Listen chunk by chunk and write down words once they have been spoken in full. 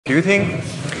computing.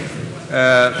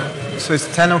 So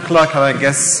it's 10 o'clock and I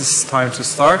guess it's time to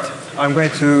start. I'm going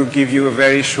to give you a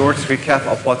very short recap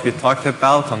of what we talked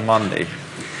about on Monday.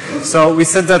 So we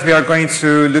said that we are going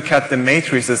to look at the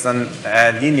matrices and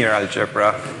linear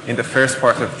algebra in the first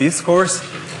part of this course.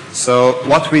 So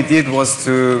what we did was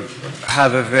to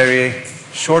have a very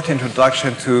short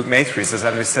introduction to matrices,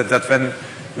 and we said that when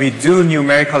we do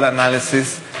numerical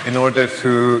analysis in order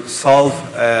to solve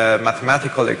a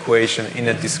mathematical equation in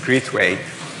a discrete way,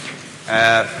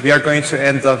 we are going to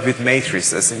end up with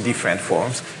matrices in different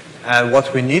forms. And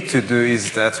what we need to do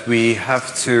is that we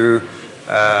have to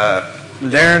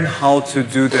learn how to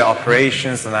do the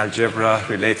operations and algebra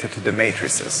related to the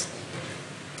matrices.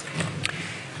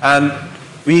 And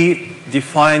we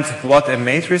defined what a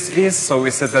matrix is. So we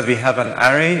said that we have an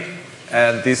array,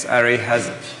 and this array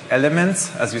has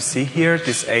elements, as you see here.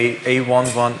 This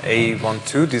A11,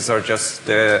 A12, these are just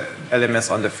the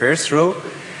elements on the first row.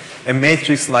 A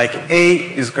matrix like A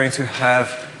is going to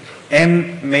have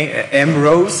m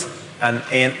rows and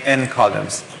n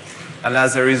columns. And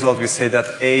as a result, we say that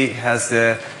A has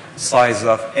the size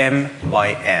of m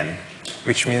by n,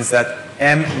 which means that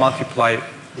m multiplied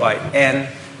by n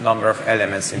number of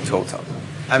elements in total.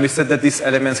 And we said that these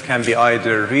elements can be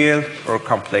either real or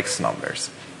complex numbers.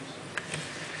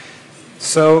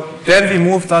 So then we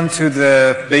moved on to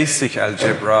the basic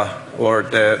algebra, or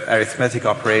the arithmetic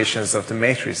operations of the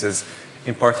matrices.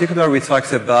 In particular, we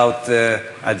talked about the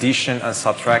addition and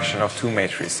subtraction of two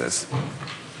matrices.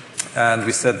 And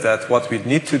we said that what we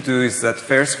need to do is that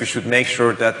first we should make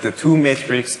sure that the two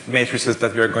matrices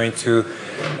that we are going to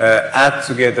add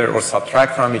together or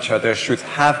subtract from each other should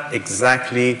have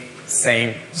exactly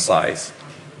same size.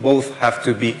 Both have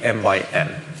to be m by n.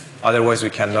 Otherwise, we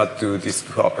cannot do these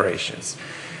two operations.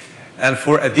 And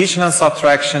for addition and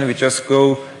subtraction, we just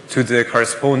go to the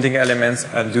corresponding elements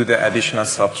and do the addition and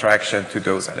subtraction to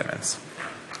those elements.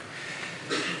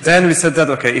 Then we said that,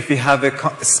 okay, if we have a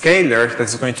scalar that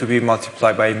is going to be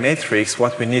multiplied by a matrix,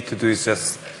 what we need to do is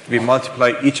just we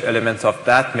multiply each element of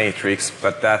that matrix,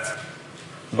 but that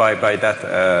by that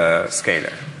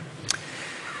scalar.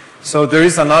 So there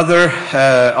is another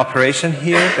operation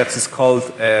here that is called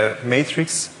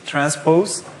matrix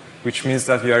transpose, which means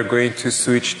that we are going to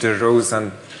switch the rows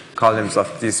and columns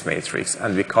of this matrix,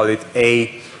 and we call it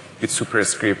A with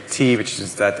superscript T, which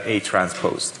is that A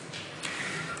transposed.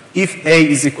 If A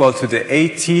is equal to the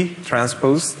AT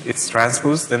transposed, it's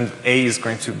transposed, then A is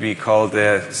going to be called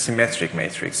a symmetric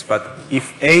matrix. But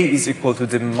if A is equal to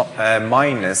the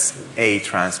minus A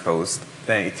transposed,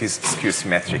 then it is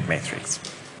skew-symmetric matrix.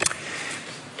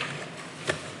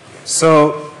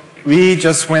 So we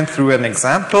just went through an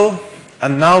example,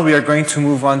 and now we are going to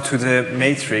move on to the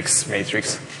matrix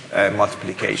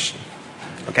multiplication.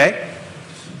 Okay?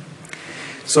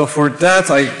 So for that,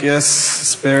 I guess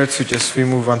it's better to just we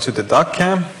move on to the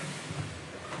DocCam.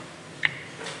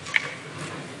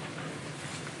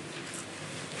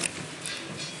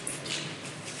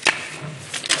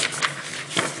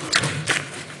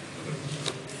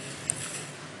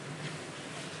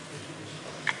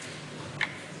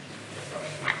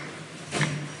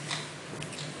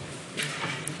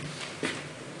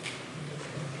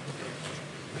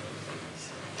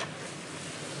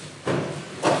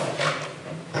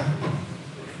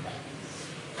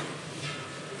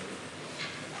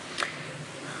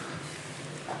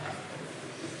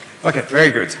 Okay, very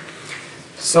good.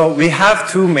 So we have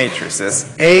two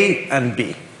matrices, A and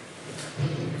B.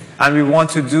 And we want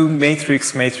to do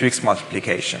matrix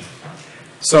multiplication.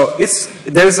 So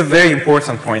there's a very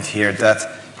important point here that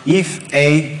if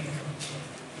A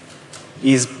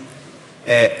is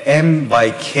a m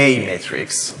by k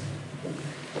matrix,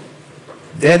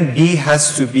 then B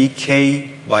has to be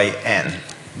k by n,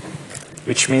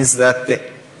 which means that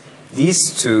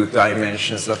these two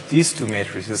dimensions of these two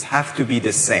matrices have to be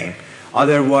the same.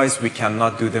 Otherwise, we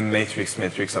cannot do the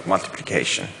matrix of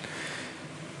multiplication.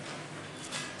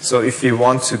 So if we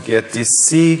want to get this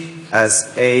C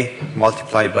as A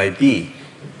multiplied by B,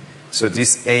 so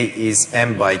this A is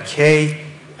m by k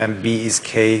and B is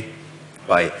k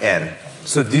by n.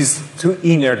 So these two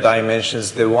inner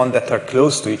dimensions, the ones that are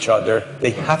close to each other,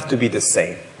 they have to be the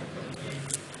same.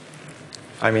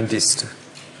 I mean these two.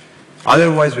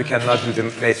 Otherwise, we cannot do the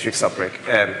matrix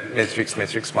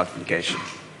multiplication.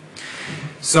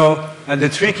 So, and the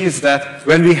trick is that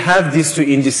when we have these two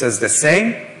indices the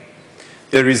same,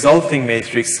 the resulting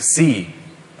matrix C,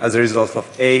 as a result of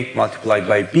A multiplied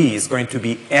by B, is going to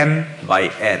be m by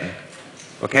n.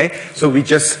 Okay? So we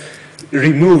just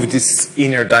remove this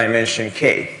inner dimension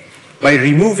K. By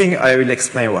removing, I will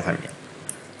explain what I mean.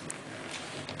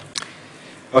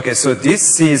 Okay, so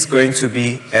this C is going to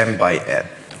be M by N.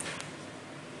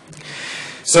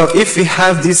 So if we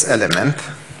have this element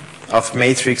of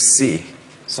matrix C,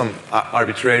 some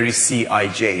arbitrary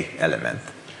Cij element,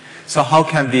 so how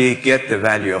can we get the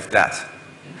value of that?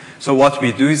 So what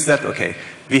we do is that, okay,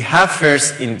 we have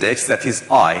first index that is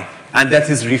I, and that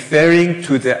is referring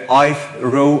to the ith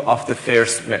row of the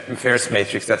first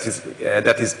matrix, that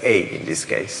is A in this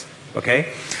case,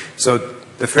 okay? So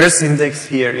the first index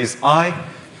here is I.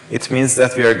 It means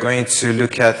that we are going to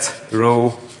look at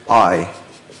row I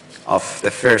of the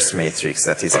first matrix,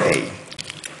 that is A.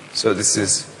 So this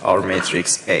is our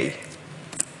matrix A.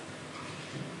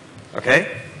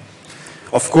 Okay?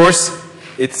 Of course,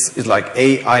 it's like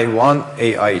AI1,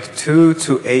 AI2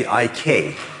 to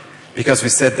AIK, because we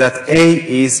said that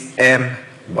A is M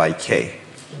by K.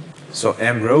 So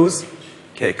M rows,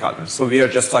 K columns. So we are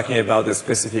just talking about the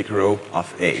specific row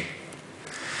of A.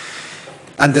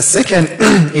 And the second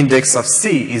index of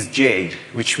C is J,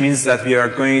 which means that we are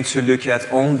going to look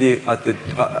at only at the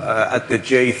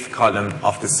jth column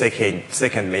of the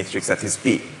second matrix, that is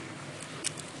B.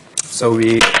 So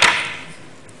we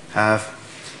have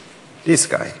this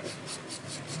guy.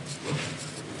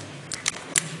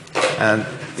 And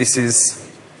this is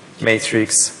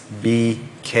matrix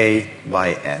BK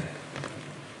by N.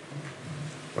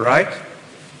 Right?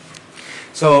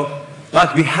 So,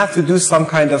 but we have to do some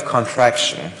kind of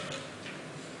contraction,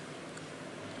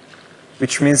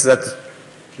 which means that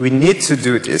we need to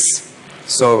do this.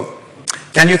 So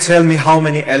can you tell me how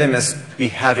many elements we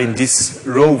have in this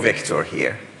row vector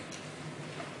here?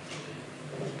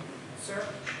 Sir,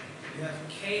 you have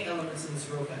K elements in this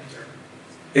row vector.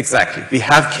 Exactly. We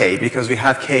have K because we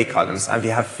have K columns and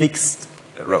we have fixed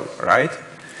row, right?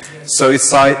 Yes. So it's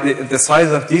the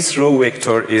size of this row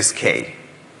vector is K.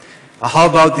 How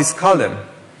about this column?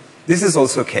 This is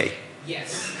also K.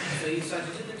 Yes. So you start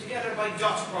to do them together by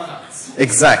dot products.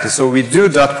 Exactly. So we do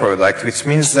dot product, which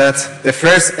means that the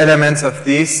first element of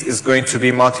this is going to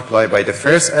be multiplied by the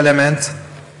first element,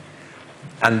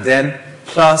 and then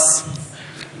plus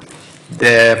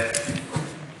the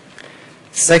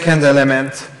second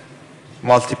element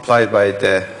multiplied by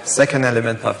the second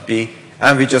element of B,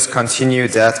 and we just continue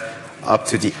that up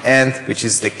to the end, which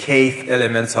is the kth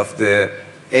element of the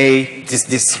A,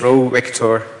 this row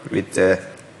vector with the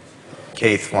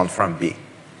kth one from B.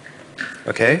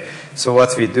 Okay? So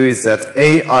what we do is that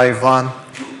AI1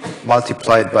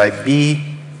 multiplied by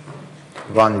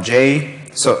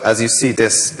B1J. So as you see,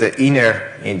 the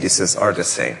inner indices are the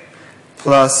same.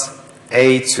 Plus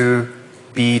A2,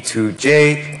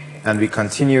 B2J, and we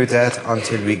continue that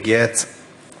until we get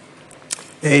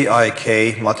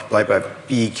AIK multiplied by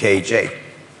BKJ.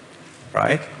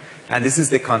 Right? And this is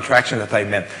the contraction that I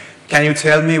meant. Can you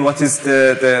tell me what is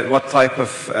what type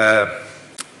of,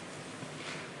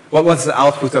 what was the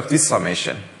output of this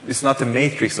summation? It's not a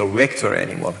matrix or vector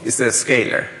anymore. It's a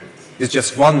scalar. It's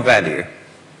just one value,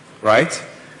 right?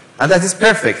 And that is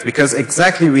perfect because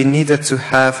exactly we needed to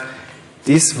have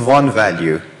this one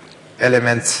value,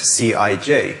 element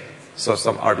Cij, so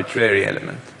some arbitrary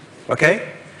element, okay?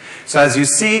 So as you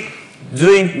see,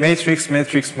 doing matrix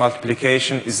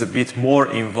multiplication is a bit more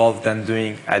involved than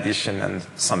doing addition and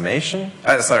subtraction,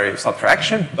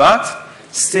 but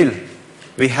still,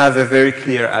 we have a very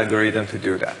clear algorithm to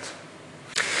do that.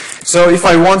 So if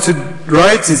I want to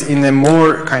write this in a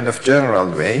more kind of general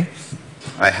way,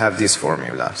 I have this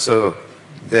formula. So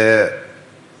the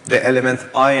element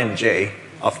I and J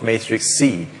of matrix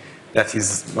C, that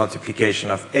is multiplication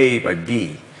of A by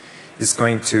B, is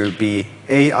going to be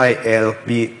AIL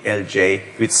BLJ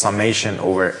with summation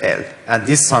over L. And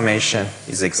this summation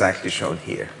is exactly shown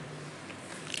here.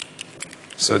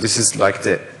 So this is like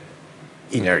the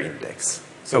inner index.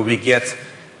 So we get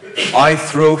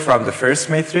ith row from the first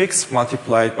matrix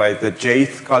multiplied by the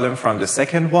jth column from the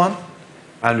second one.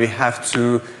 And we have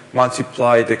to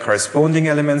multiply the corresponding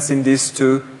elements in these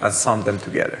two and sum them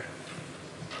together.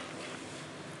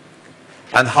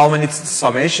 And how many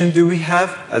summation do we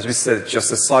have? As we said, just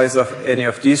the size of any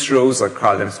of these rows or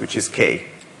columns, which is K.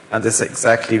 And that's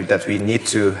exactly that we need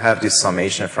to have this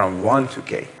summation from 1 to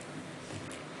K.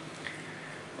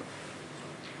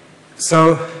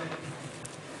 So,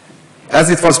 as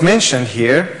it was mentioned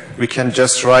here, we can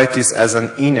just write this as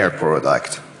an inner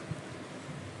product.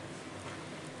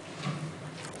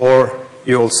 Or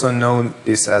you also know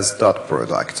this as dot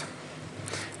product.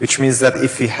 Which means that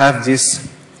if we have this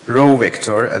row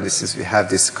vector, and we have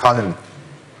this column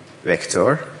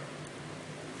vector,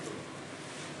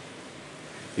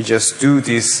 we just do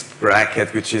this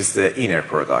bracket, which is the inner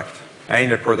product. And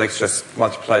inner products just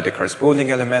multiply the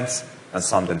corresponding elements and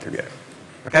sum them together.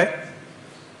 Okay?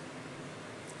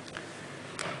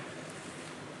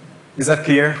 Is that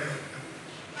clear?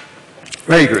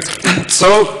 Very good.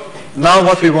 So now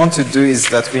what we want to do is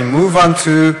that we move on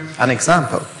to an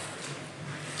example.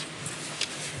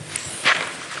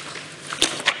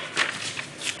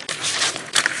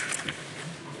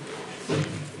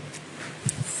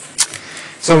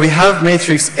 So we have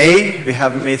matrix A, we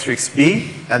have matrix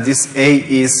B, and this A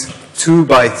is 2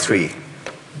 by 3,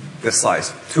 the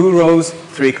size. 2 rows,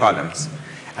 3 columns.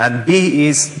 And B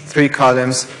is 3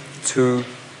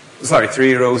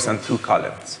 rows and 2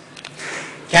 columns.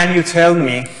 Can you tell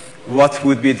me what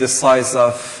would be the size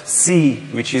of C,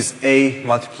 which is A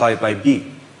multiplied by B?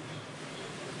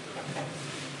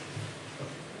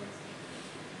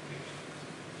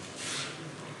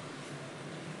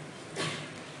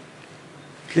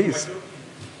 Please.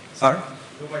 Sorry?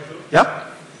 2 by 2? Yeah.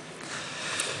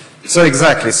 So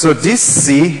exactly. So this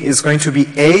C is going to be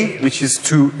A, which is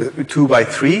 2 by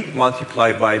 3,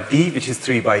 multiplied by B, which is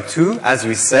 3 by 2, as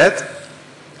we said.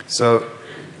 So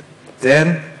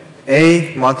then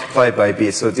A multiplied by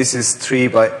B. So this is 2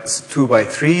 by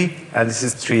 3, and this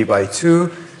is 3 by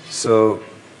 2. So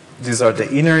these are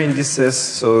the inner indices.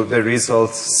 So the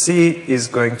result C is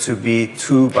going to be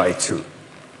 2 by 2.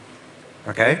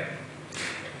 Okay?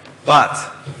 But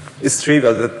it's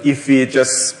trivial that if we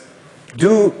just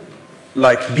do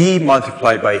like B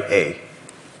multiplied by A,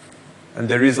 and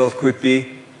the result could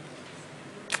be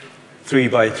 3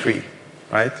 by 3,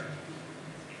 right?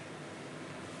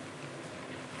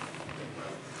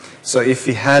 So if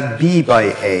we had B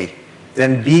by A,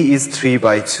 then B is 3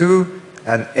 by 2,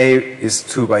 and A is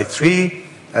 2 by 3,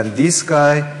 and this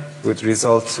guy would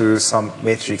result to some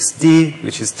matrix D,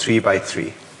 which is 3 by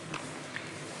 3.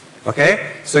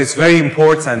 Okay? So it's very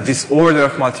important, this order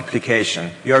of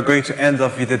multiplication. You are going to end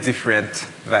up with a different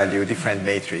value, different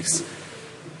matrix.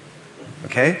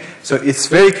 Okay? So it's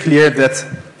very clear that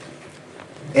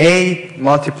A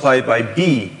multiplied by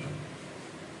B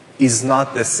is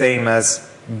not the same as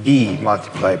B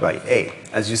multiplied by A.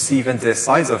 As you see, even the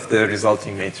size of the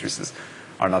resulting matrices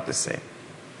are not the same.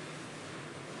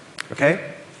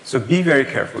 Okay? So be very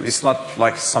careful. It's not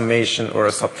like summation or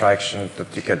a subtraction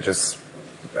that you can just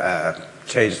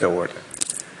change the order.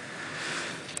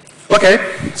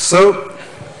 Okay, so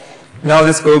now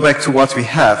let's go back to what we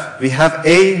have. We have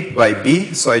A by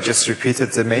B, so I just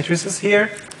repeated the matrices here.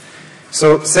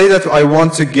 So say that I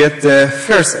want to get the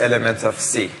first element of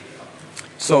C.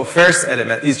 So first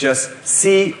element is just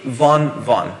C1,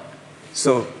 1.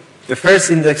 So the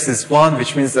first index is 1,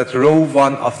 which means that row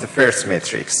 1 of the first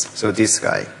matrix, so this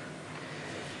guy.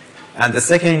 And the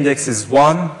second index is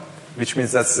 1, which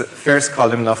means that's the first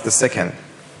column of the second.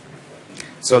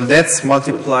 So let's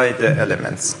multiply the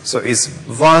elements. So it's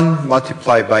 1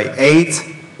 multiplied by 8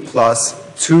 plus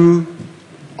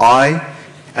 2i,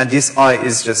 and this I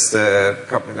is just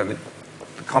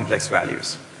complex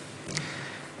values,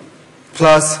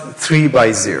 plus 3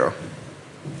 by 0.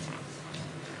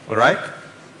 All right?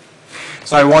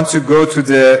 So I want to go to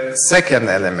the second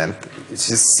element, which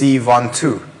is C1,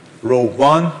 2. Row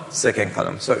 1, second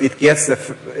column. So it gets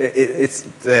it's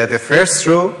the first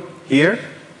row here,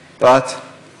 but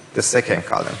the second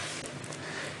column.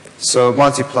 So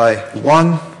multiply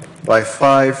 1 by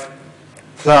 5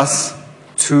 plus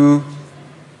 2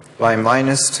 by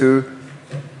minus 2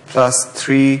 plus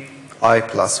 3i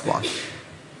plus 1.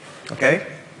 Okay?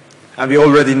 And we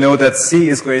already know that C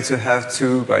is going to have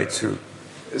 2 by 2.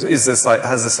 Has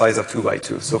the size of 2 by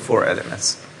 2, so 4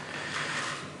 elements.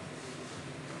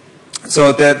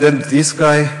 So then this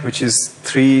guy, which is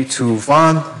 3, 2,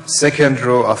 1, second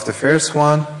row of the first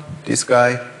one, this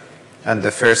guy, and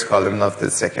the first column of the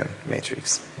second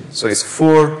matrix. So it's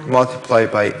 4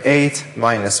 multiplied by 8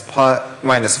 minus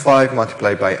 5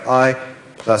 multiplied by I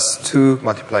plus 2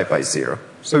 multiplied by 0.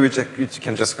 So we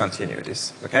can just continue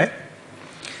this, okay?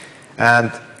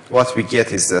 And what we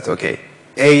get is that, okay,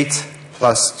 8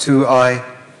 plus 2i,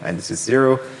 and this is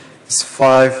 0, is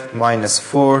 5 minus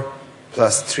 4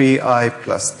 plus 3i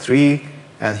plus 3,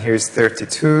 and here's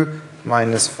 32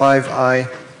 minus 5i.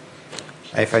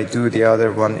 If I do the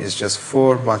other one, is just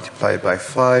 4 multiplied by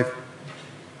 5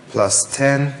 plus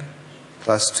 10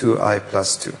 plus 2i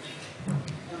plus 2.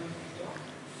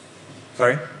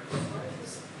 Sorry?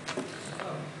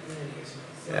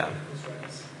 Yeah.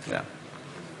 Yeah.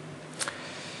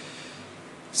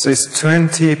 So it's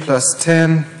 20 plus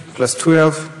 10 plus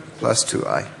 12 plus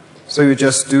 2i. So you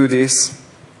just do this.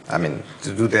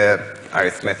 To do the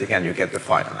arithmetic, and you get the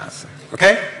final answer.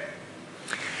 Okay?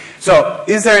 So,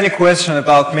 is there any question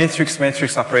about matrix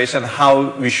operation,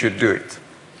 how we should do it?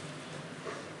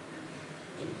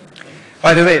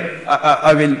 By the way,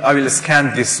 I will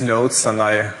scan these notes and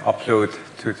I upload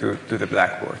to the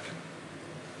Blackboard.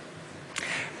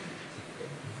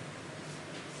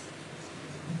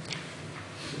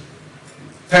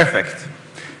 Perfect.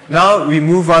 Now we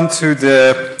move on to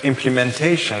the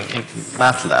implementation in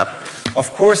MATLAB.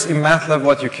 Of course, in MATLAB,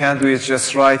 what you can do is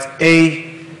just write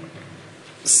A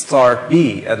star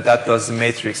B, and that does the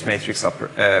matrix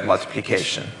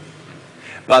multiplication.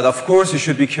 But of course, you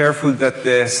should be careful that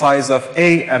the size of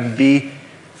A and B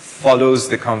follows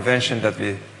the convention that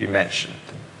we mentioned.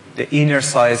 The inner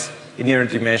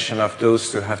dimension of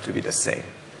those two have to be the same.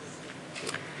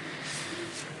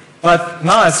 But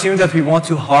now assume that we want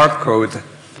to hard code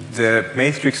the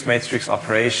matrix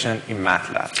operation in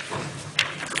MATLAB.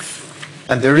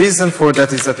 And the reason for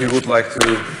that is that we would like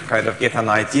to kind of get an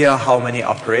idea how many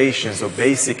operations or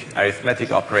basic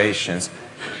arithmetic operations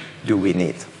do we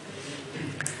need.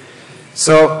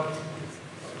 So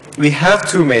we have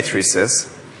two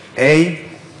matrices, A,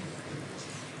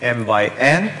 m by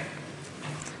n,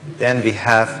 then we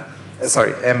have,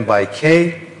 m by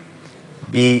k,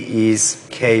 B is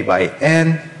k by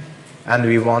n, and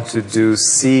we want to do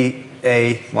C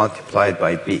A multiplied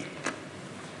by B.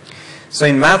 So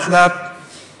in MATLAB,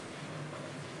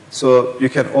 so you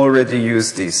can already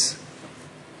use this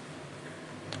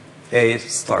A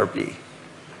star B.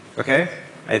 Okay?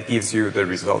 It gives you the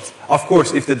results. Of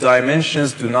course, if the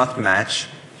dimensions do not match,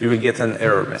 you will get an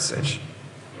error message.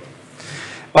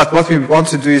 But what we want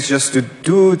to do is just to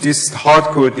do this, hard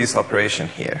code this operation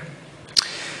here.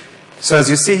 So as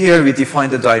you see here, we define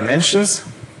the dimensions,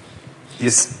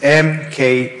 is m,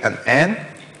 k, and n.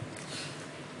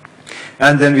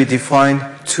 And then we define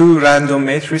two random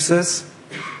matrices,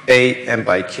 A m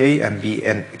by k and B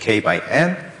n, k by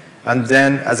n. And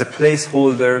then as a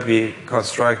placeholder, we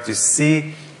construct this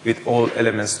C with all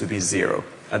elements to be 0.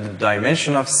 And the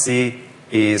dimension of C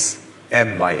is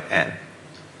m by n.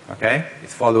 Okay? It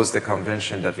follows the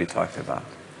convention that we talked about.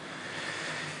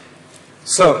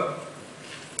 So,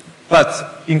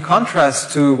 but in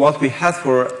contrast to what we had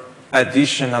for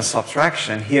addition and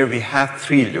subtraction, here we have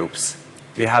 3 loops.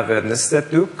 We have a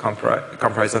nested loop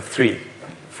comprised of 3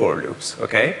 for loops.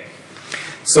 Okay?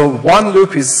 So one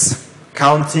loop is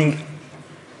counting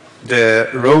the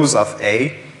rows of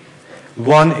A.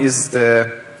 One is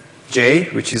the J,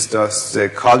 which is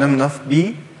the column of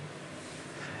B.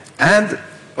 And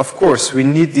of course, we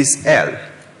need this L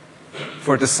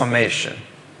for the summation.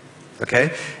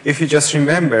 Okay? If you just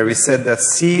remember, we said that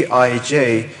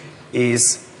Cij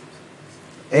is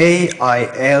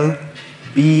AIL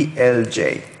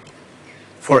BLJ.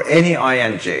 For any I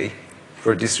and j,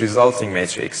 for this resulting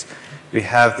matrix, we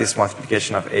have this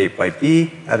multiplication of A by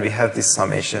B, and we have this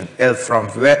summation L from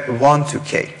 1 to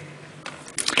k.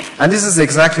 And this is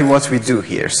exactly what we do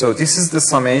here. So this is the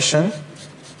summation,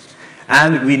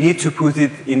 and we need to put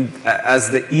it in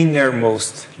as the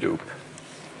innermost loop.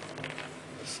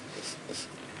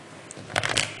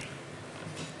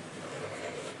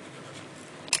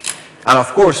 And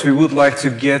of course, we would like to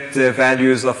get the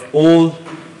values of all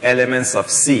elements of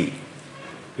C,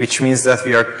 which means that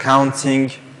we are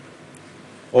counting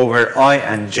over I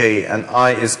and j, and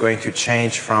I is going to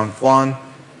change from 1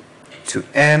 to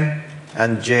m,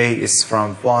 and j is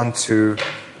from 1 to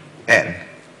n.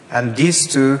 And these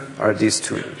two are these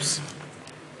two loops.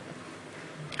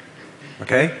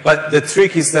 Okay? But the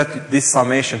trick is that this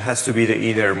summation has to be the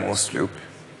innermost loop,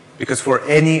 because for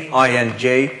any I and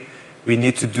j, we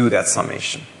need to do that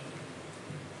summation.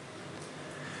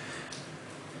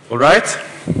 All right?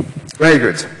 Very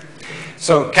good.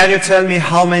 So can you tell me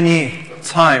how many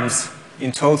times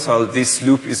in total this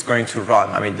loop is going to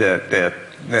run? I mean, the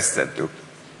nested loop.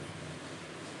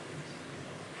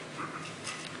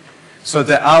 So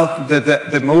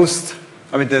the most,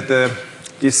 I mean,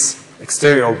 this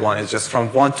exterior one is just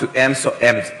from 1 to m, so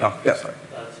m, oh, yeah, sorry.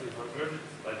 200,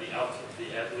 but the out of the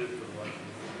end loop would run.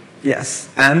 Yes,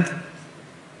 and?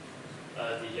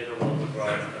 The inner one would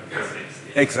run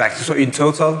 60. Exactly, so in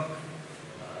total?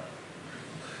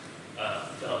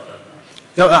 No.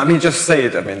 No, I mean, just say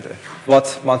it, I mean,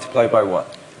 what multiplied by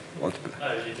what?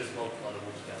 Multiply. You just multiply the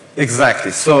multiplier.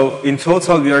 Exactly. So in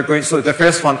total, we are going, so the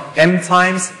first one, m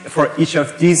times. For each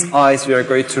of these i's, we are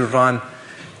going to run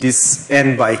this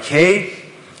n by k,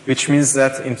 which means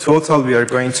that in total, we are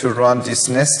going to run this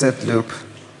nested loop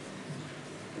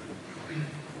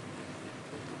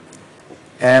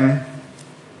m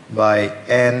by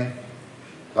n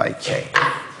by k.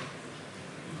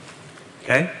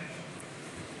 Okay?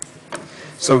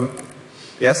 So,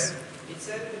 yes? It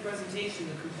said in the presentation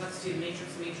the complexity of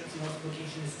matrix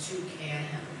multiplication is 2k and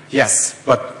m. Yes,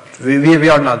 but we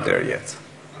are not there yet.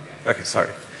 Okay,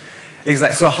 sorry.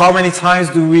 Exactly. So how many times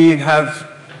do we have,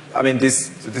 I mean,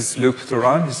 this loop to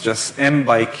run? It's just m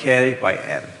by k by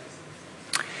n.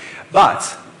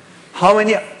 But how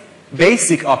many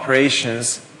basic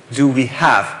operations do we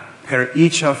have per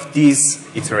each of these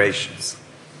iterations?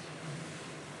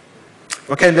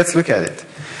 Okay, let's look at it.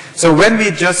 So when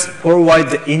we just provide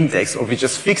the index, or we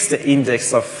just fix the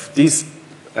index of these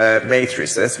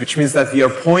matrices, which means that we are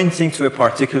pointing to a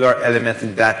particular element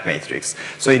in that matrix.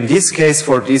 So in this case,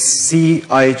 for this C,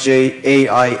 I, J, A,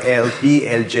 I, L, B,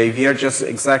 L, J, we are just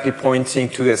exactly pointing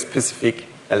to a specific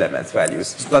element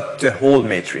values. It's not the whole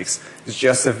matrix. It's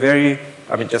just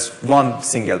just one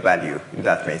single value in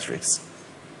that matrix.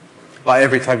 By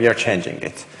every time we are changing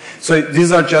it. So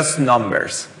these are just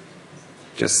numbers,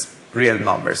 just real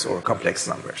numbers or complex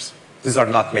numbers. These are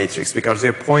not matrix because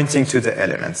they're pointing to the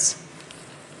elements.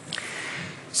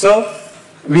 So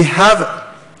we have,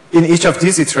 in each of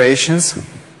these iterations,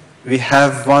 we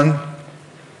have one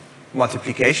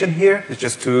multiplication here. It's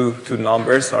just two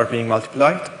numbers are being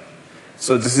multiplied.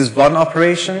 So this is one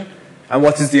operation. And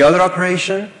what is the other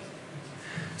operation?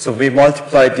 So we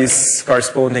multiply these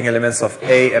corresponding elements of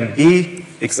A and B,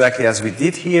 exactly as we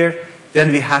did here.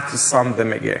 Then we have to sum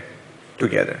them again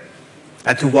together.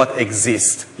 And to what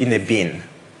exists in a bin,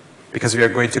 because we are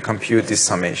going to compute this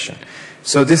summation.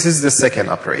 So this is the second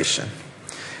operation.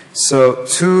 So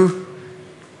two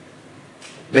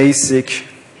basic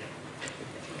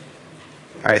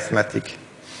arithmetic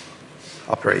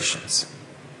operations.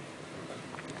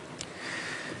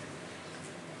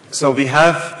 So we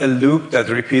have a loop that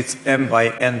repeats m by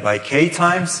n by k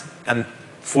times, and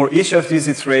for each of these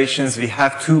iterations, we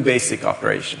have two basic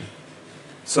operations.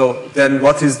 So then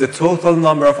what is the total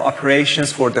number of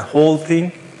operations for the whole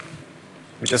thing?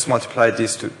 We just multiply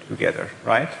these two together,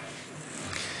 right?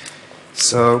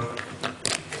 So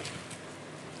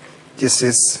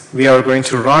we are going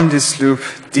to run this loop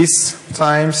these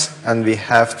times, and we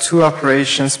have two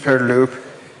operations per loop.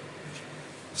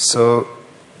 So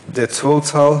the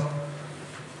total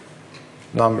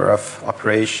number of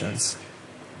operations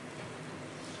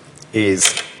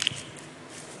is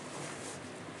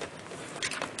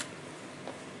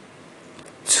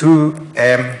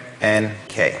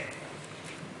 (2m(n)k).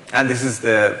 And this is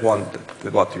the one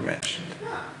what you mentioned.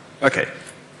 Okay.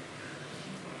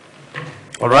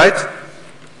 All right.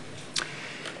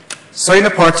 So in a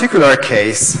particular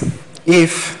case,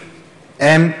 if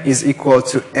m is equal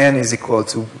to n is equal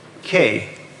to k,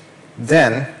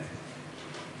 then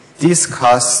this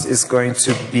cost is going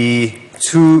to be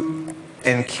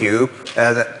 2n cubed.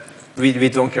 We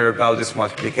don't care about this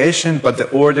multiplication, but the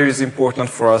order is important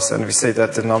for us, and we say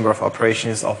that the number of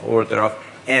operations is of order of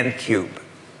n cubed.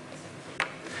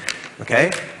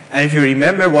 Okay? And if you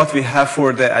remember what we have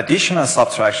for the addition and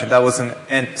subtraction, that was an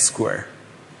n square.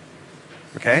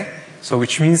 Okay? So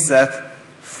which means that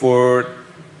for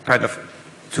kind of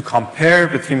to compare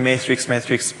between matrix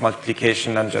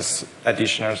multiplication and just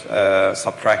addition or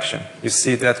subtraction, you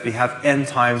see that we have n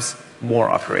times more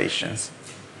operations.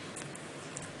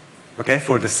 Okay?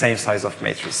 For the same size of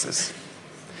matrices.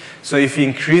 So if you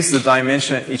increase the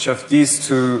dimension in each of these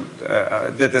two,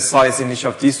 the size in each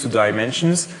of these two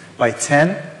dimensions by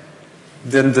 10,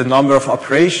 then the number of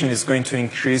operations is going to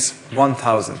increase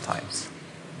 1,000 times.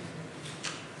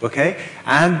 Okay?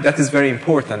 And that is very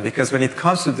important because when it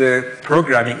comes to the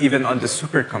programming, even on the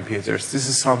supercomputers, this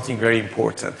is something very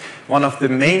important. One of the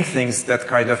main things that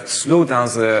kind of slow down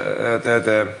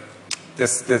the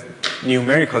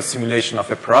numerical simulation of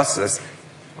a process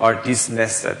are these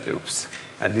nested loops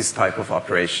and this type of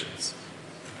operations.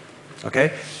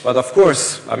 Okay? But of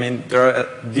course, I mean, there are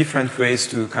different ways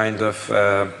to kind of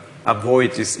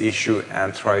avoid this issue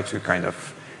and try to kind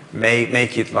of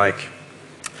make it like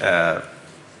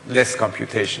less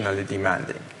computationally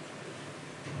demanding.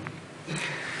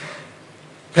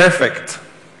 Perfect.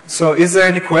 So is there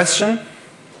any question?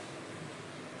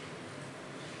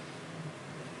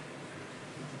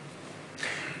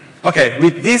 Okay,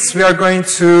 with this we are going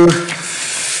to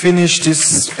finish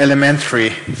this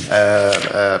elementary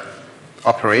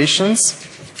operations.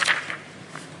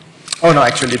 Oh no,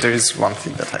 actually there is one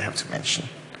thing that I have to mention.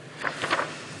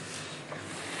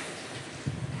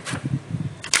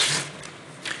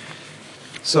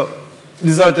 So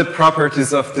these are the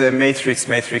properties of the matrix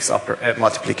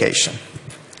multiplication.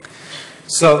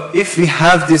 So if we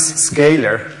have this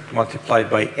scalar multiplied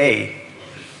by A,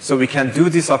 so we can do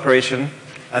this operation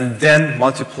and then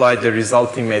multiply the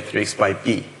resulting matrix by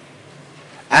B.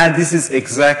 And this is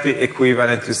exactly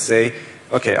equivalent to say,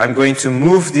 okay, I'm going to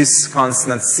move this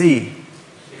constant C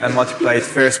and multiply it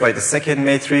first by the second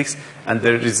matrix, and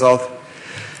the result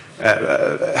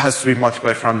has to be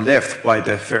multiplied from left by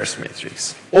the first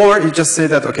matrix. Or you just say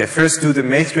that, okay, first do the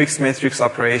matrix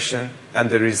operation, and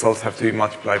the results have to be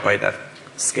multiplied by that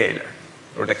scalar,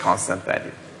 or the constant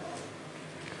value.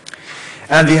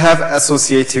 And we have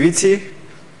associativity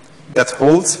that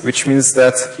holds, which means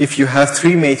that if you have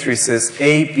three matrices,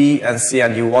 A, B, and C,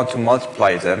 and you want to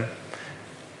multiply them,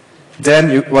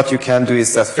 then what you can do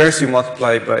is that first you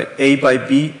multiply by A by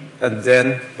B, and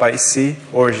then by C,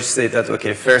 or you say that,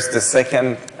 okay, first the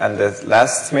second and the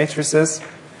last matrices,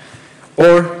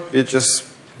 or you just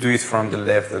do it from the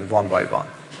left and one by one.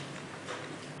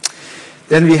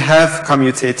 Then we have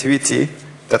commutativity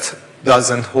that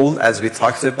doesn't hold, as we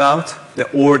talked about. The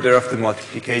order of the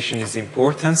multiplication is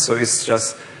important, so it's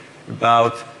just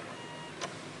about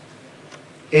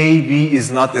AB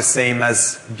is not the same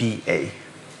as BA.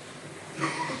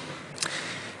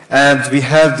 And we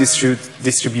have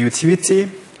distributivity,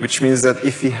 which means that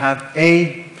if we have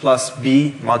A plus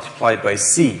B multiplied by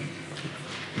C,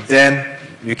 then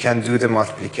you can do the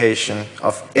multiplication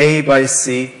of A by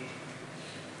C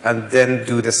and then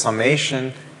do the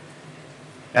summation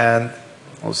and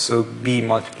also B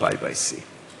multiplied by C.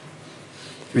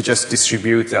 We just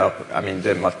distribute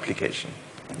the multiplication,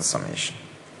 the summation.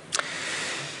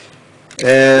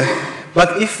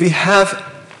 But if we have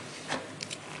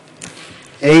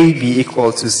A be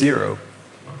equal to 0,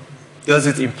 does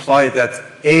it imply that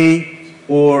A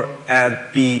and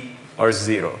B are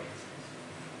 0?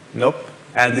 Nope.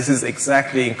 And this is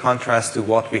exactly in contrast to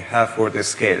what we have for the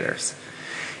scalars.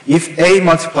 If A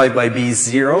multiplied by B is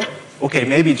 0, okay,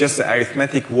 maybe just the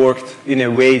arithmetic worked in a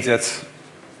way that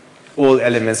all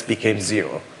elements became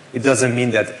 0. It doesn't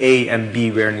mean that A and B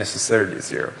were necessarily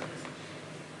 0.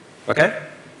 Okay?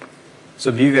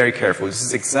 So be very careful. This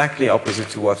is exactly opposite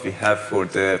to what we have for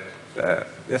the,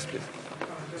 yes, please.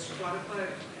 Just to clarify, an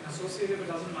associative, it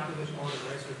doesn't matter which order,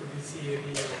 right? So it could be C, A,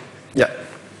 B, or... Yeah.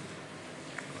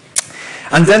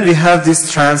 And then we have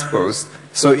this transpose.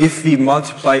 So if we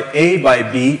multiply A by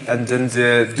B and then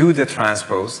do the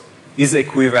transpose, is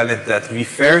equivalent that we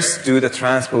first do the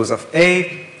transpose of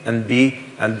A and B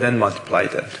and then multiply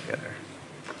them together.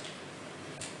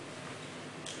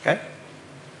 Okay?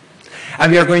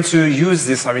 And we are going to use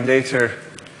this, later,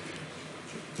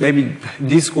 maybe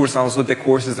this course and also the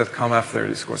courses that come after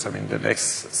this course, the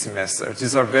next semester.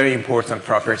 These are very important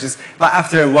properties, but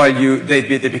after a while they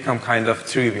become kind of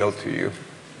trivial to you.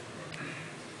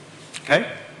 Okay?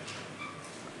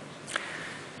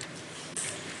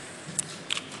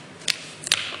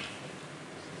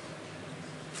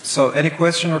 So any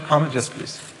question or comment? Yes,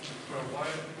 please. Why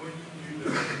do you do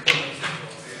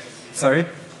the Sorry?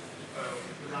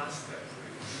 the last step?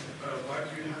 Why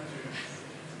do you have to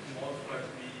multiply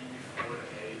B before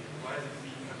A? Why is it B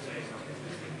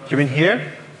contained? You mean here?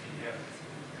 Yeah.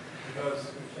 Because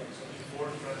before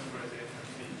transfer it has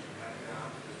B, you have to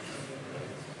have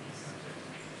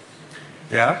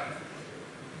Yeah?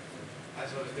 I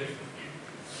saw the difference.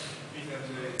 B times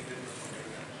A is different.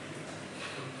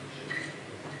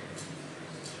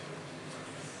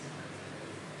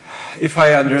 If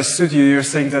I understood you, you're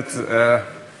saying that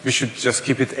we should just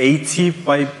keep it AT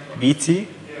by BT?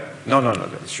 Yeah. No,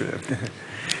 that shouldn't.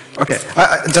 Okay,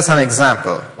 just an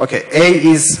example. Okay, A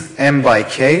is M by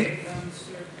K.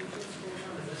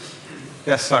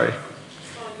 Yes, sorry.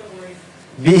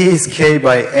 B is K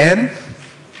by N.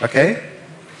 Okay?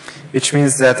 Which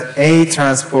means that A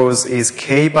transpose is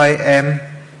K by M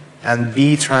and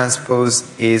B transpose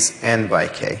is N by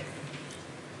K.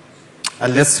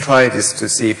 And let's try this to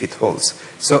see if it holds.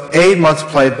 So A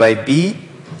multiplied by B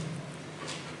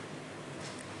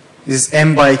is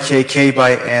M by K, K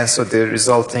by N, so the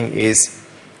resulting is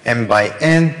M by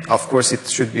N. Of course, it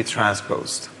should be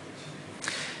transposed.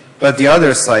 But the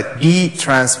other side, B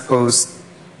transpose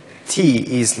T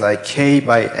is like K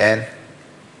by N,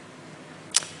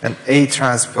 and A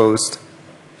transposed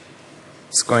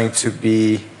is going to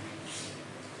be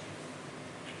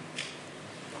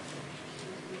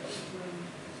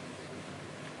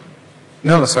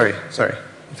No, sorry.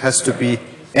 It has to be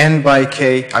N by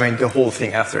K, the whole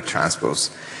thing after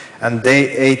transpose. And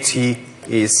AT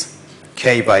is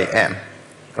K by M,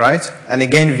 right? And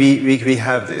again, we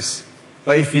have this.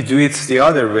 But if we do it the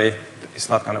other way, it's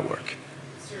not going to work.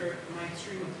 Sir, my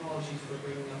extreme apologies for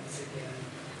bringing up this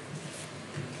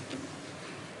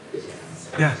again.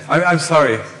 Yeah, I'm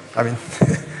sorry.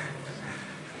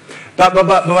 But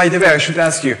by the way, I should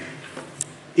ask you,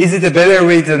 is it a better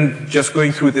way than just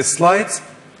going through the slides?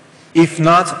 If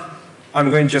not, I'm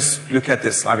going to just look at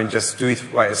this. Just do it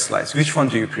via slides. Which one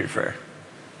do you prefer?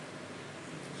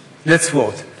 Let's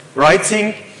vote.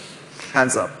 Writing,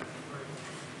 hands up.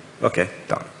 Okay,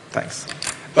 done. Thanks.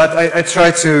 But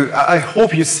I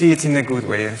hope you see it in a good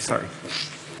way. I'm sorry.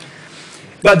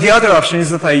 But the other option is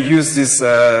that I use these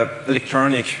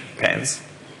electronic pens.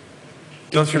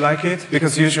 Don't you like it?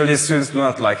 Because usually students do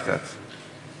not like that.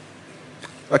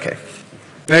 Okay,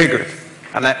 very good.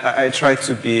 And I try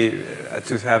to be,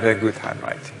 to have a good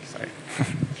handwriting, sorry.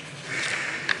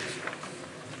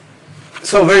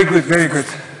 So very good, very good.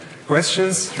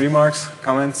 Questions, remarks,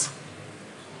 comments?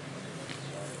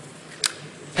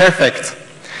 Perfect.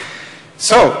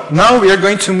 So now we are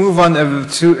going to move on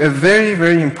to a very,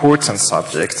 very important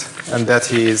subject, and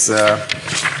that is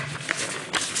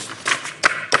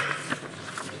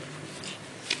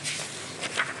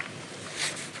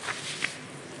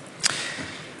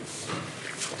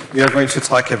we are going to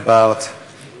talk about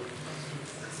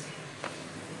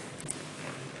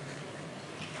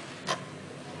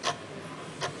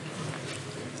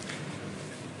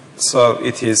so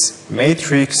it is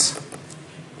matrix,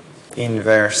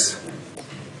 inverse,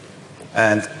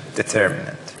 and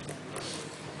determinant.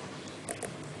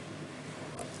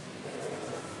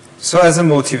 So as a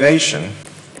motivation,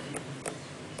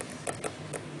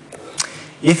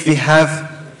 if we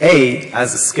have A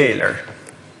as a scalar,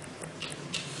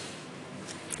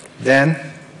 then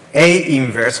A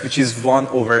inverse, which is 1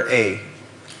 over A,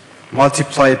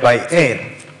 multiplied by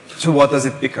N, so what does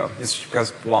it become?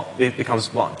 It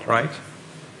becomes 1, right?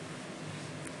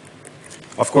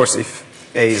 Of course, if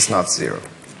A is not 0.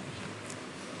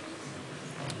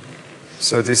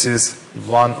 So this is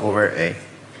 1 over A.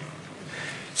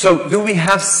 So do we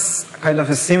have kind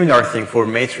of a similar thing for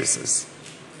matrices?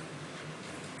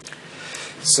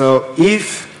 So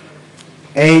if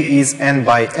A is n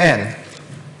by n,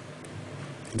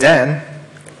 then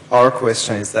our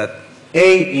question is that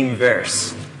A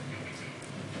inverse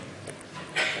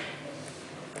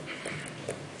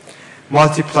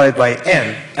multiplied by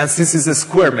n, and since it's a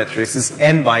square matrix, it's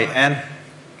n by n,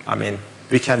 I mean,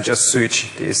 we can just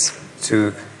switch this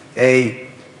to A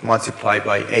multiplied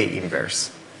by A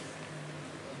inverse.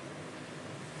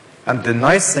 And the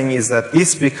nice thing is that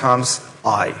this becomes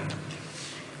I.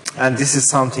 And this is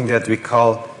something that we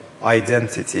call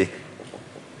identity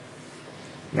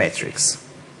matrix.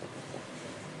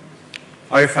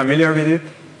 Are you familiar with it?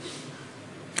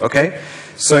 Okay.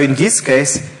 So in this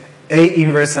case, A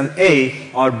inverse and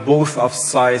A are both of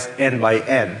size n by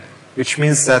n, which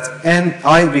means that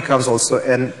I becomes also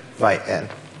n by n.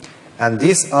 And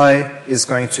this I is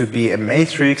going to be a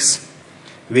matrix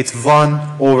with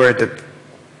 1 over the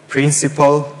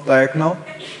principal diagonal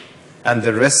and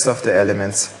the rest of the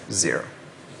elements 0.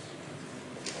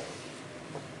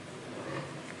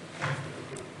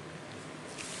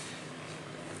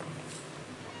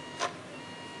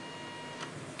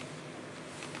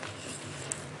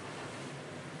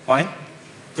 Fine?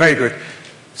 Very good.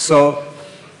 So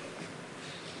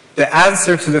the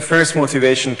answer to the first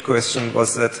motivation question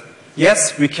was that,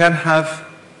 yes, we can have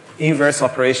inverse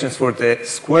operations for the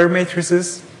square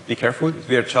matrices. Be careful,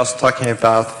 we are just talking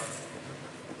about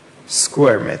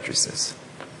square matrices.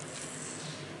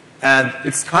 And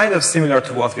it's kind of similar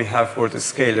to what we have for the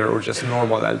scalar or just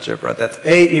normal algebra, that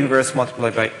A inverse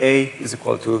multiplied by A is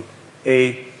equal to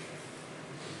A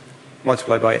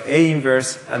multiplied by A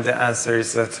inverse, and the answer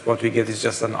is that what we get is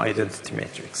just an identity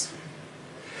matrix.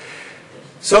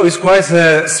 So it's quite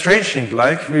a strange thing,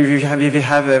 like we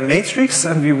have a matrix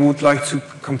and we would like to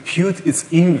compute its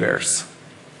inverse.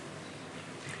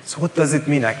 So what does it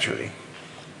mean actually?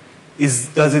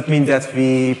 Does it mean that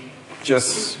we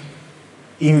just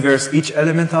inverse each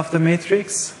element of the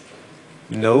matrix?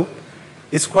 No,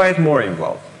 it's quite more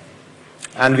involved.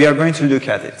 And we are going to look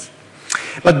at it.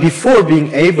 But before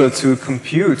being able to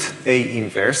compute A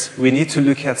inverse, we need to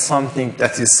look at something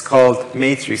that is called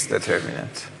matrix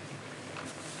determinant.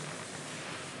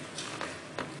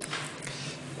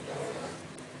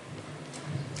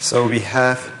 So we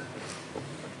have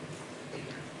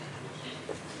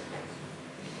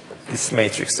this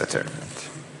matrix determinant.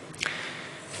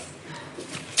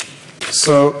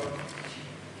 So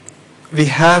we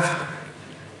have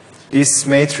this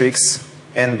matrix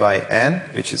n by n,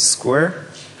 which is square,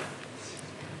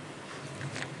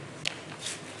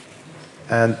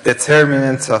 and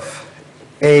determinant of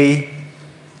A.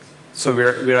 So we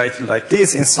write it like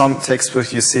this. In some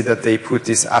textbooks, you see that they put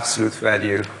this absolute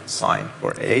value sign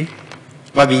for A,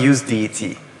 but we use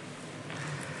DET.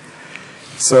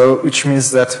 So which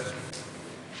means that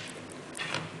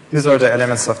these are the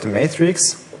elements of the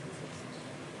matrix.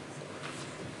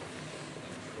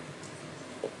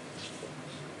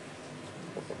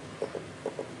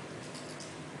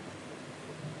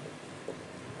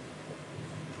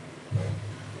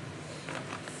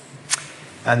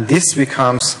 And this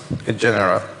becomes a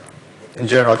general. In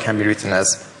general, can be written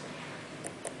as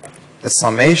a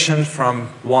summation from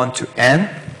 1 to n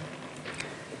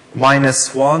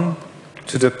minus 1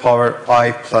 to the power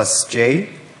I plus j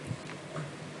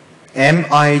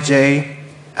mij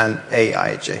and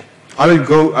Aij. I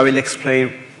will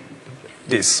explain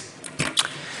this.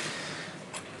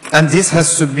 And this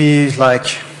has to be like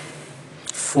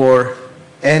for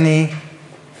any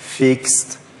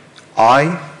fixed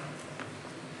I.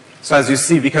 So as you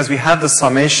see, because we have the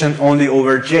summation only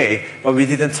over j, but we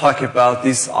didn't talk about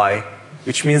this I,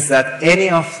 which means that any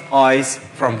of i's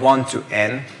from 1 to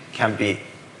n can be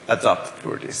adopted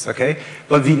for this, okay?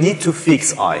 But we need to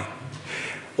fix I.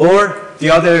 Or the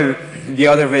other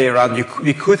way around,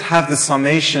 we could have the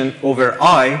summation over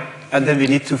I, and then we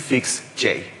need to fix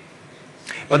j.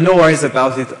 But no worries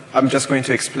about it. I'm just going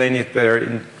to explain it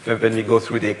better when we go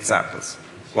through the examples,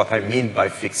 what I mean by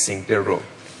fixing the row.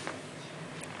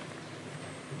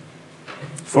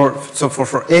 So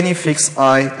for any fixed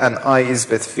I, and I is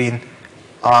between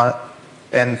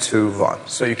n to 1.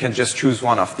 So you can just choose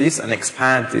one of these and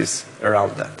expand this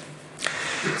around that.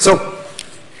 So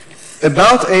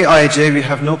about Aij, we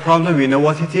have no problem. We know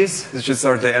what it is. These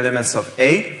are the elements of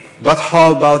A. But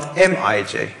how about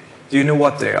Mij? Do you know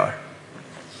what they are?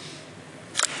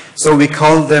 So we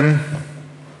call them,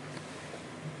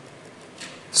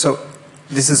 so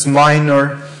this is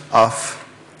minor of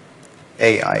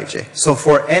Aij. So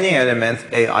for any element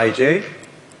Aij,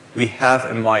 we have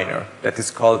a minor that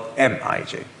is called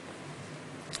Mij.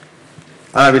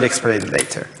 And I will explain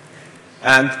later.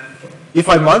 And if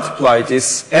I multiply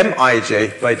this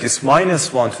Mij by this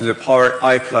minus 1 to the power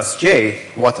I plus j,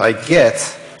 what I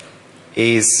get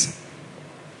is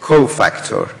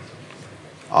cofactor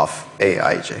of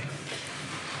Aij.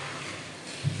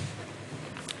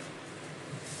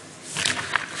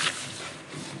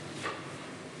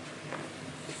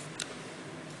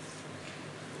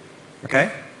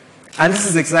 Okay? And this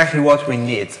is exactly what we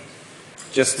need,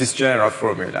 just this general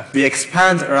formula. We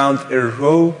expand around a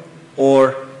row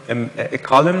or a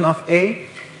column of A.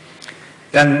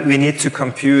 Then we need to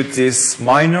compute these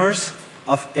minors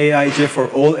of Aij for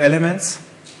all elements.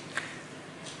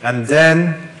 And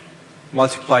then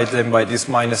multiply them by this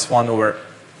minus 1 over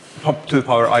to the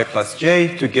power I plus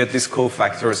j to get these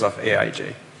cofactors of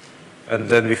Aij. And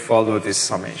then we follow this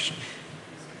summation.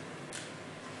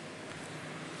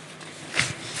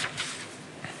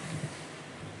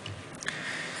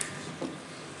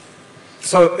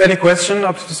 So any question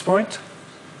up to this point?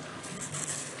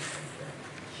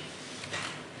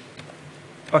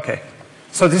 Okay.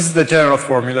 So this is the general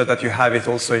formula that you have it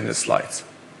also in the slides.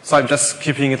 So I'm just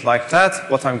keeping it like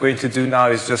that. What I'm going to do now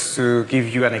is just to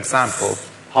give you an example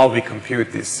how we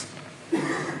compute this.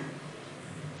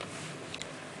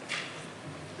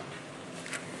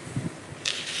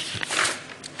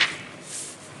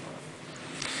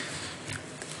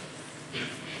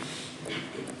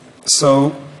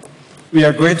 So we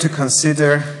are going to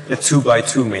consider a 2 by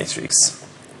 2 matrix,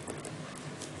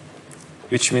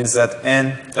 which means that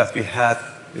n that we had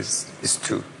is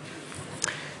 2.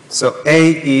 So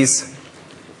A is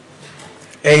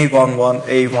A11,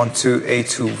 A12,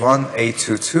 A21,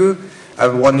 A22,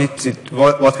 and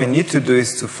what we need to do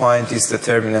is to find this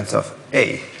determinant of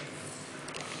A.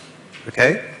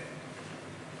 Okay?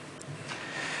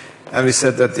 And we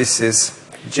said that this is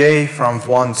j from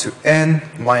 1 to n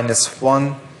minus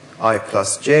 1 I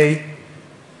plus j,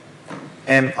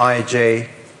 Mij,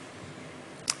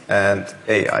 and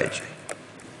Aij.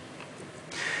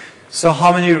 So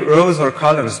how many rows or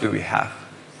columns do we have?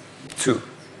 2.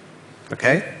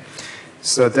 Okay?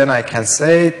 So then I can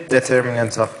say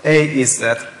determinant of A is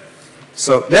that.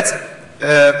 So let's,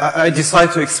 I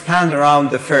decide to expand around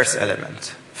the first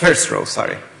element, first row,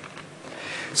 sorry.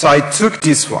 So I took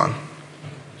this one.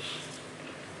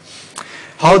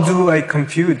 How do I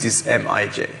compute this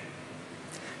Mij?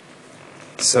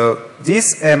 So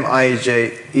this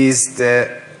Mij is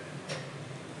the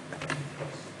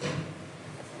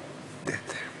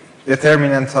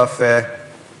determinant of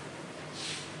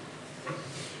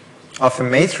a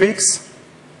matrix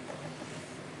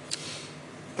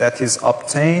that is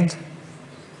obtained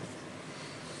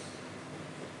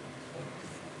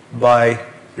by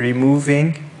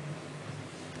removing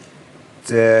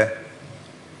the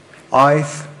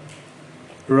ith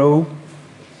row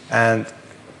and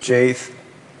jth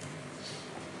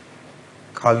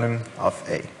column of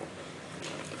A.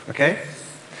 Okay?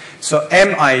 So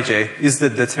Mij is the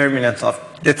determinant of,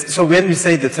 so when we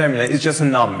say determinant, it's just a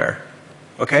number.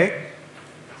 Okay?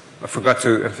 I forgot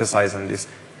to emphasize on this.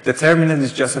 Determinant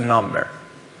is just a number.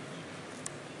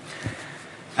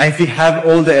 And if we have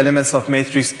all the elements of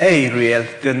matrix A real,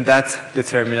 then that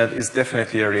determinant is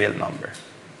definitely a real number.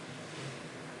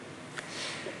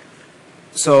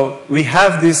 So we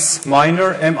have this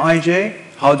minor Mij.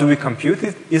 How do we compute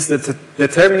it? It's the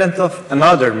determinant of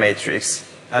another matrix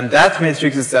And that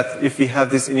matrix is that if we have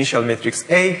this initial matrix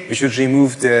A, we should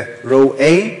remove the row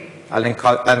A and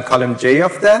column J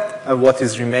of that, and what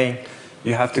is remain,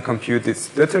 you have to compute its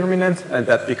determinant, and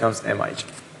that becomes Mij.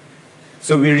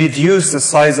 So we reduce the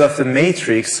size of the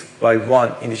matrix by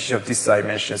 1 in each of these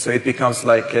dimensions. So it becomes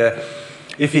like,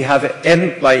 if we have an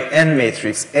n by n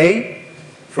matrix A,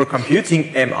 for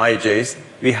computing Mij's,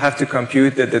 we have to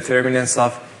compute the determinants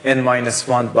of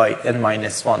n-1 by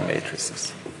n-1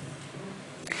 matrices.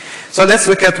 So let's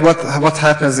look at what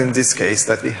happens in this case,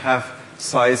 that we have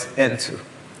size n2.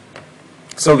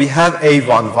 So we have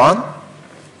A11.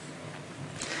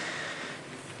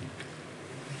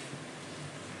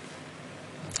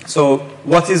 So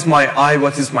what is my I,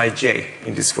 what is my J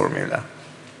in this formula?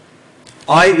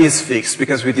 I is fixed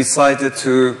because we decided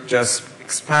to just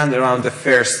expand around the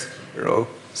first row.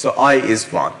 So I is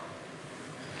 1.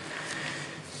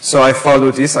 So I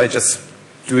follow this, I just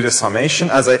do the summation.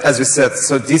 As we said,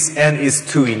 so this n is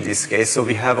 2 in this case, so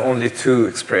we have only 2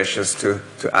 expressions to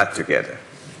add together.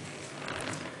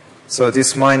 So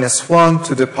this minus 1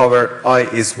 to the power I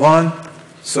is 1.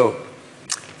 So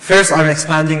first I'm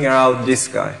expanding around this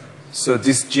guy. So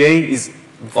this J is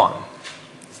 1.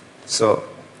 So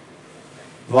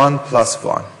 1 plus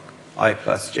 1, I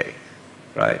plus J,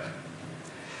 right?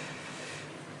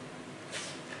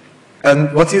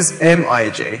 And what is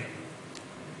Mij?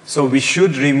 So we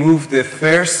should remove the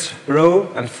first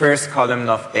row and first column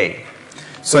of A.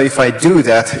 So if I do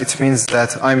that, it means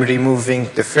that I'm removing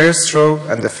the first row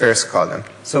and the first column.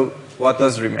 So what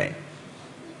does remain?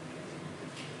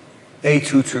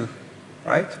 A22,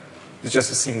 right? It's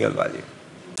just a single value.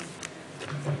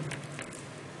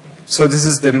 So this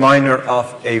is the minor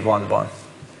of A11,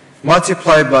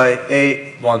 multiplied by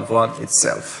A11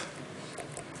 itself.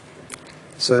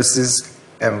 So this is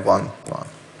M11.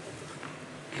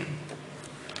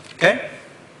 Okay?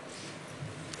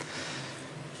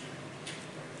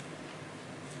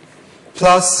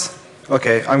 Plus,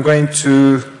 okay, I'm going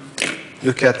to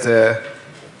look at the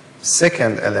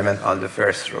second element on the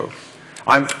first row.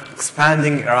 I'm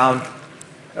expanding around,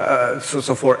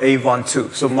 so for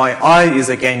A12. So my I is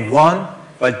again 1,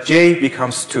 but J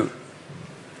becomes 2.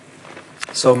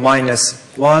 So minus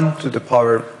 1 to the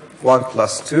power 1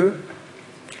 plus 2.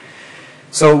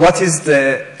 So what is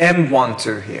the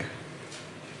M12 here?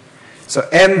 So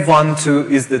M12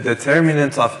 is the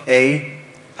determinant of A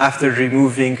after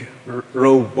removing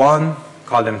row 1,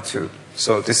 column 2.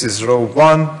 So this is row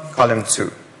 1, column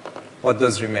 2. What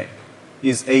does remain?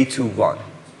 Is A21,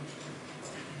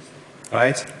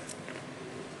 right?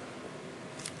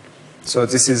 So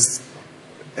this is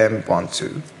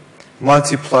M12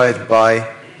 multiplied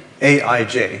by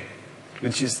Aij,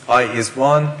 which is I is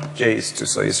 1, J is 2,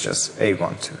 so it's just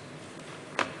A12.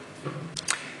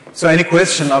 So any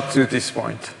question up to this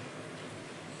point?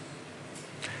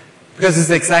 Because it's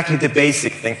exactly the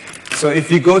basic thing. So if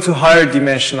we go to higher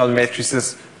dimensional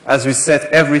matrices, as we said,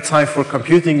 every time for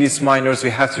computing these minors,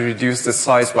 we have to reduce the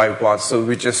size by 1. So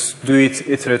we just do it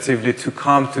iteratively to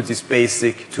come to this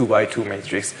basic 2 by 2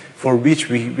 matrix, for which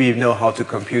we know how to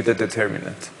compute the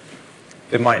determinant,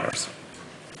 the minors.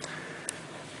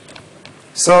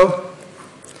 So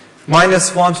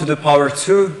minus 1 to the power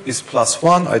 2 is plus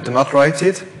 1. I do not write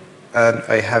it. And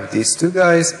I have these two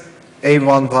guys,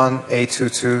 A11,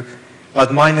 A22.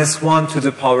 But minus 1 to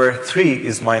the power 3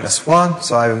 is minus 1.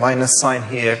 So I have a minus sign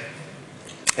here,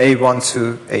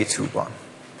 A12, A21.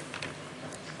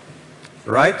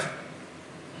 Right?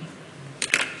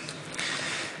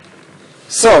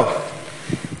 So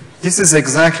this is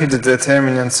exactly the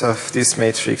determinants of this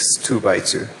matrix 2 by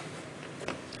 2.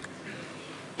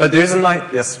 But there is a line.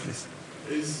 Yes, please.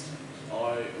 Is I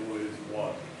always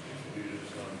 1 if you do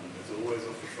this number? Is it always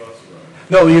off the first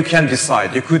row? No, you can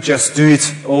decide. You could just do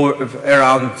it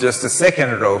around just the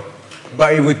second row,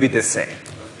 but it would be the same.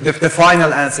 The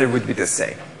final answer would be the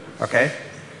same. Okay?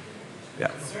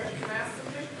 Yeah. Sir, can I ask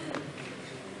something?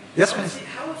 Yes, please.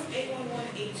 How is A11,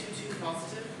 A22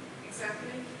 positive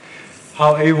exactly?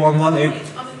 How A11, Wait,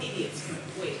 I'm an idiot.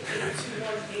 Wait,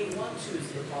 A21, A12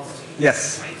 is the positive.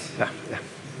 Yes. Right? Yeah, yeah.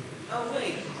 Oh,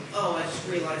 wait. Oh, I just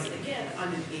realized again,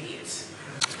 I'm an idiot.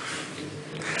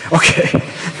 Okay.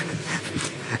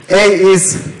 A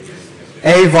is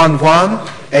A11,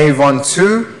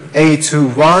 A12,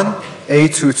 A21,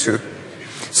 A22.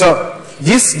 So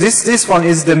this one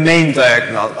is the main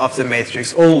diagonal of the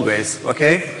matrix always,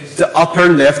 okay? The upper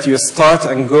left, you start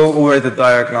and go over the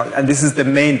diagonal, and this is the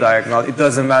main diagonal. It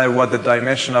doesn't matter what the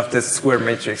dimension of the square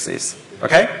matrix is,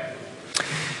 okay?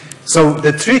 So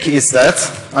the trick is that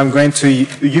I'm going to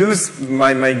use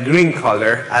my green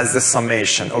color as the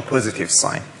summation or positive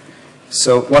sign.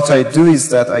 So what I do is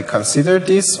that I consider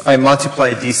this, I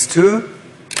multiply these two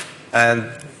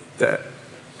and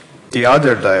the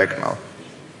other diagonal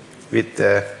with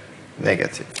the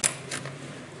negative.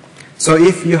 So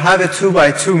if you have a 2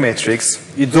 by 2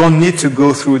 matrix, you don't need to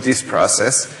go through this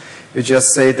process. You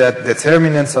just say that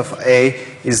determinant of A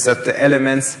is that the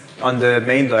elements on the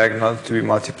main diagonal to be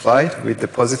multiplied with the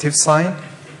positive sign.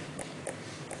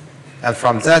 And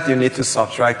from that, you need to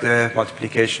subtract the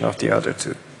multiplication of the other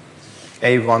two.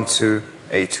 A12,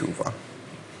 A21.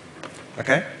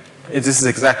 Okay? This is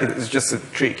exactly, it's just a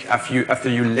trick. After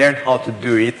you learn how to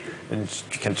do it, then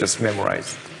you can just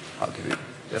memorize how to do it.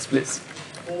 Yes, please.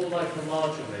 Or like the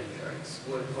larger matrix,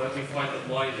 when we find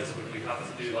the minus, would we have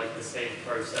to do like the same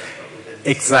process but within?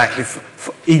 Exactly.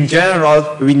 In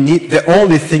general, we need, the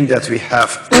only thing that we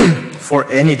have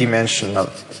for any dimension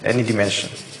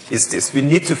is this. We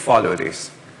need to follow this.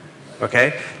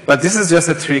 Okay? But this is just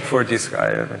a trick for this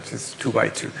guy, which is 2 by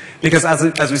 2. Because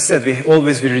as we said,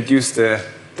 we reduce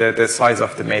the size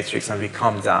of the matrix and we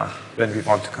come down when we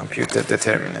want to compute the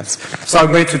determinants. So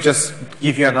I'm going to just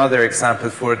give you another example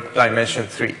for dimension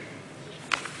 3.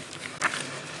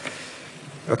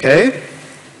 Okay?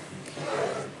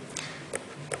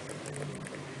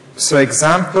 So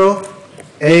example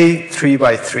A 3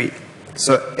 by 3.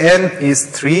 So n is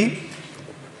 3,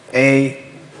 A11,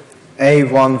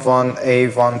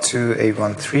 A12,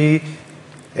 A13,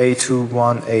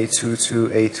 A21, A22,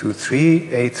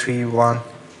 A23, A31,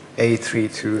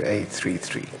 A32,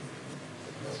 A33.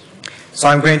 So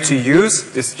I'm going to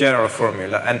use this general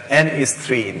formula, and n is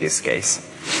 3 in this case.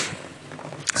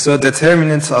 So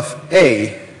determinant of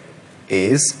A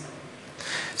is,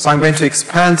 so I'm going to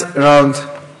expand around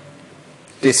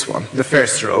this one, the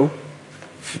first row,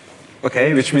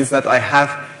 okay, which means that I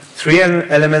have 3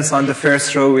 elements on the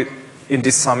first row in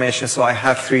this summation, so I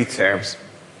have 3 terms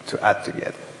to add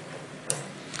together.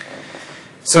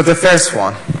 So the first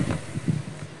one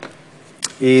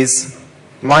is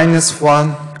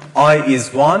 -1, I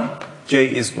is 1, j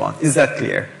is 1. Is that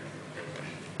clear?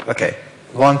 Okay,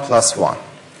 1 plus 1.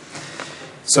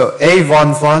 So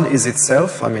A11 is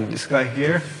itself, I mean this guy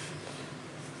here,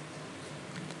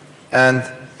 and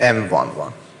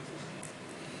M11.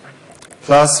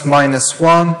 Plus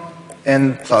 -1,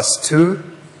 n plus 2,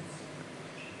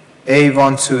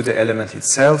 A12, the element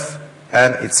itself,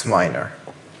 and its minor.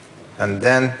 And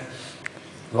then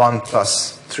 1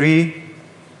 plus 3,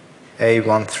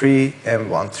 A13,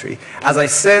 M13. As I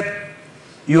said,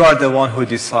 you are the one who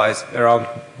decides around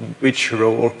which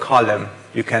row or column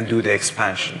you can do the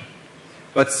expansion.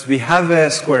 But we have a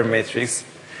square matrix.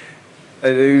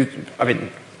 I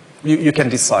mean, you can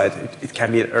decide. It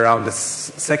can be around the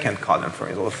second column, for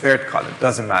example, or third column.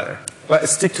 Doesn't matter. But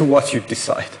stick to what you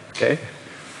decide, okay?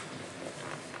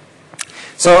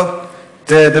 So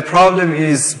the problem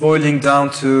is boiling down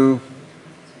to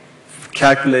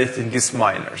calculating these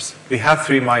minors. We have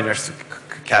 3 minors to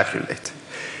calculate.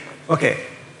 Okay,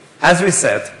 as we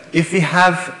said, if we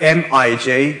have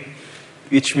Mij,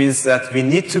 which means that we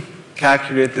need to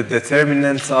calculate the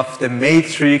determinant of the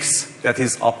matrix that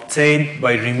is obtained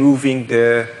by removing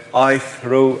the ith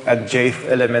row and jth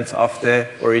element of the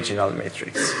original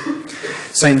matrix.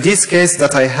 So in this case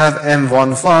that I have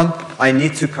M11, I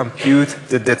need to compute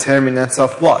the determinant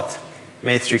of what?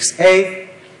 Matrix A,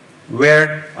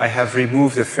 where I have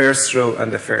removed the first row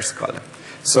and the first column.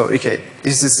 So, okay,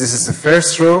 this is the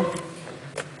first row,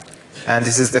 and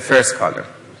this is the first column.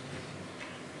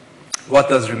 What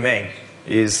does remain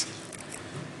is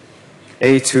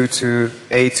A22,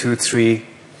 A23,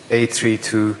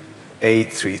 A32,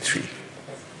 A33.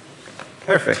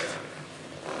 Perfect.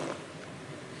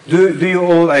 Do you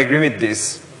all agree with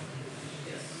this?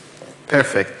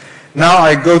 Perfect. Now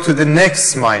I go to the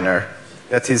next minor,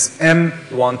 that is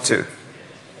M12.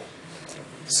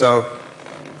 So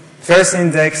first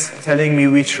index telling me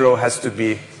which row has to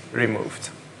be removed.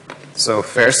 So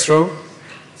first row,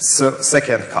 so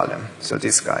second column, so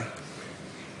this guy.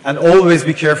 And always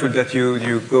be careful that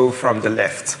you go from the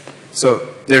left. So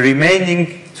the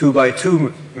remaining 2 by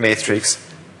 2 matrix,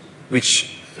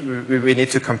 which we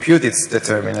need to compute its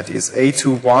determinant, is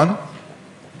A21,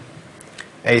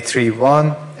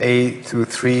 A31,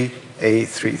 A23,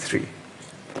 A33.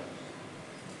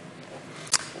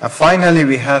 And finally,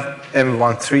 we have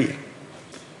M13.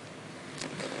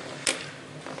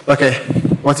 Okay,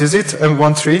 what is it,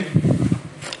 M13?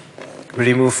 We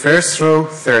remove first row,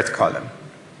 third column.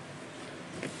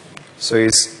 So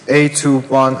it's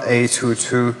A21,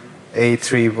 A22,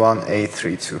 A31,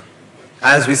 A32.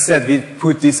 As we said, we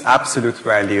put this absolute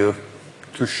value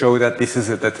to show that this is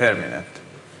a determinant.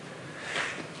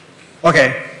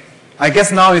 Okay, I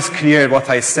guess now it's clear what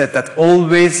I said, that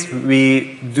always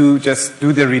we just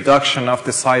do the reduction of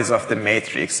the size of the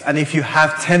matrix. And if you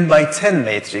have 10 by 10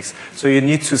 matrix, so you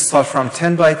need to start from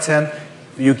 10 by 10,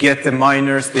 you get the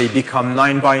minors, they become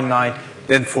 9 by 9.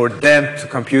 Then for them to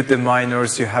compute the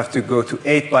minors, you have to go to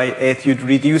 8 by 8. You'd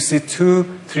reduce it to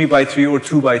 3 by 3 or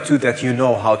 2 by 2 that you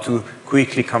know how to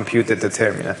quickly compute the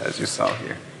determinant, as you saw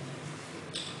here.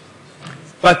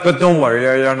 But don't worry,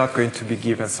 you're not going to be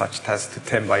given such tests to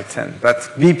 10 by 10. But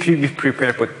be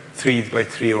prepared for 3 by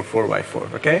 3 or 4 by 4,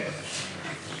 okay?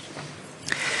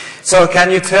 So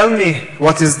can you tell me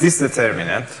what is this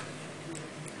determinant?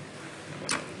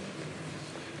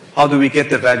 How do we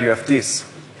get the value of this?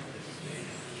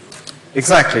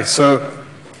 Exactly, so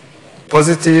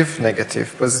positive,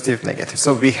 negative, positive, negative.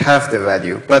 So we have the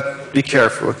value, but be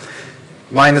careful.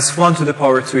 Minus 1 to the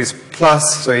power 2 is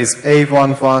plus, so it's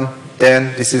A11.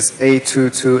 Then this is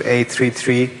A22,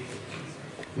 A33,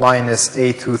 minus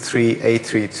A23,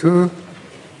 A32.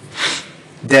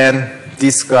 Then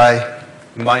this guy,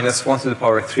 minus 1 to the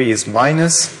power 3 is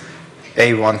minus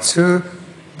A12.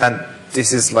 And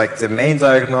this is like the main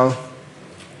diagonal,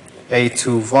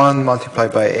 A21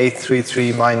 multiplied by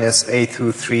A33 minus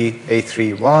A23,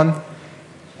 A31.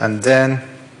 And then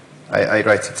I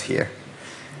write it here.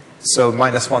 So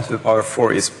minus 1 to the power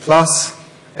 4 is plus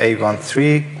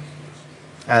A13.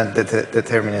 And the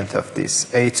determinant of this,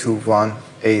 A21,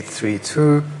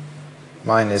 A32,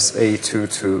 minus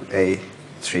A22,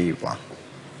 A31.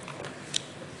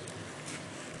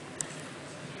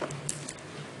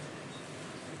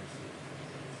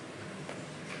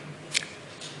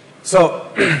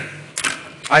 So,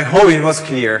 I hope it was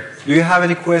clear. Do you have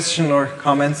any question or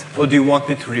comments? Or do you want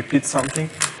me to repeat something?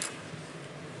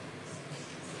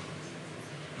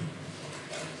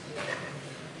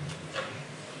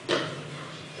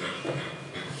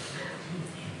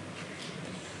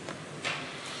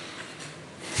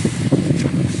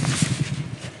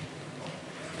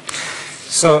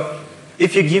 So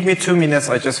if you give me 2 minutes,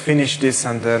 I just finish this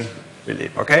and then we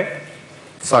leave, okay?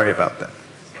 Sorry about that.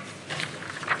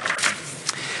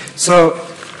 So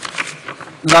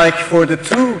like for the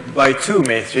 2 by 2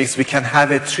 matrix, we can have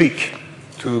a trick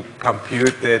to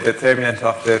compute the determinant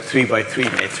of the 3 by 3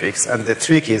 matrix. And the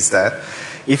trick is that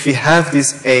if we have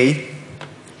this A,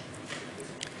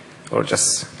 or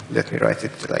just let me write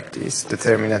it like this,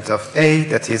 determinant of A,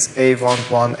 that is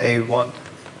A11, A1,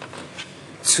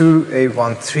 2,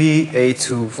 A13,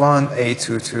 A21,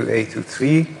 A22,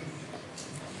 A23.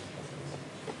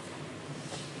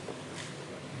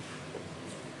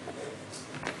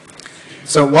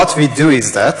 So what we do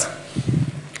is that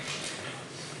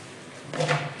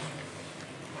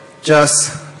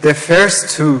just the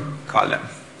first 2 columns,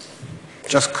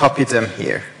 just copy them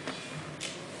here.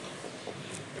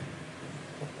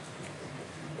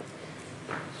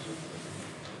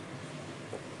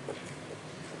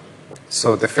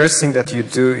 So the first thing that you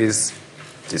do is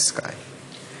this guy.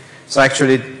 So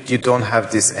actually, you don't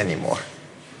have this anymore.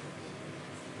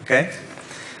 Okay?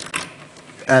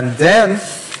 And then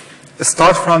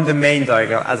start from the main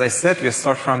diagonal. As I said, we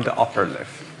start from the upper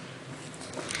left.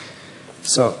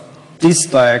 So this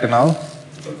diagonal,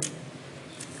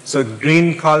 so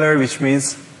green color, which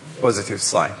means positive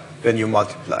sign when you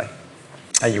multiply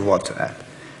and you want to add.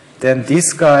 Then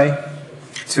this guy,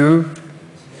 2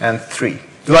 and 3.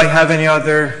 Do I have any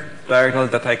other diagonal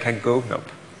that I can go? Nope.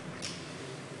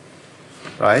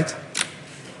 Right?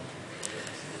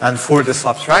 And for the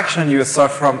subtraction, you start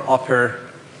from upper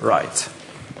right.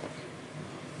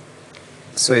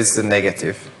 So it's the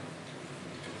negative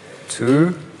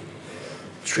 2,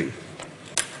 3.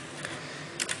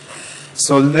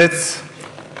 So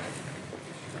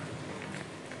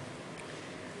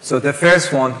so the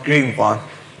first one, green one,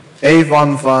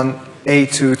 A11,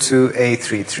 A22,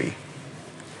 A33.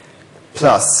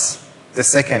 Plus the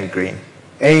second green,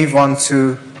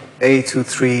 A12,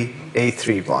 A23,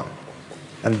 A31.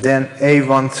 And then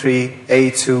A13,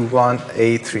 A21,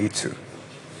 A32.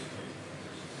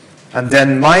 And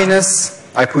then minus,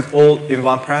 I put all in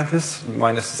one parenthesis,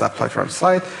 minus is applied from the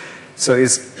side. So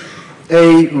it's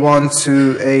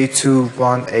A12,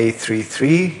 A21,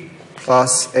 A33,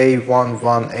 plus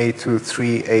A11,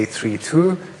 A23,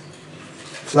 A32,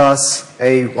 plus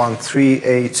A13,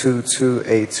 A22,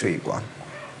 A31.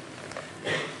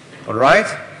 All right?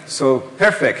 So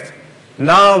perfect.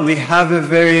 Now we have a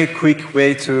very quick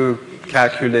way to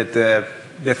calculate the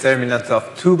determinant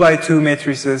of 2 by 2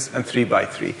 matrices and 3 by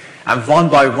 3. And 1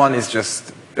 by 1 is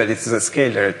just, but it's a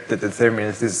scalar. The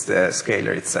determinant is the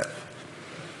scalar itself.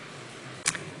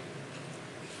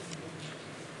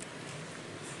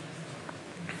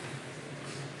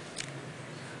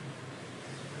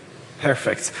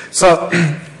 Perfect. So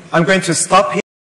I'm going to stop here.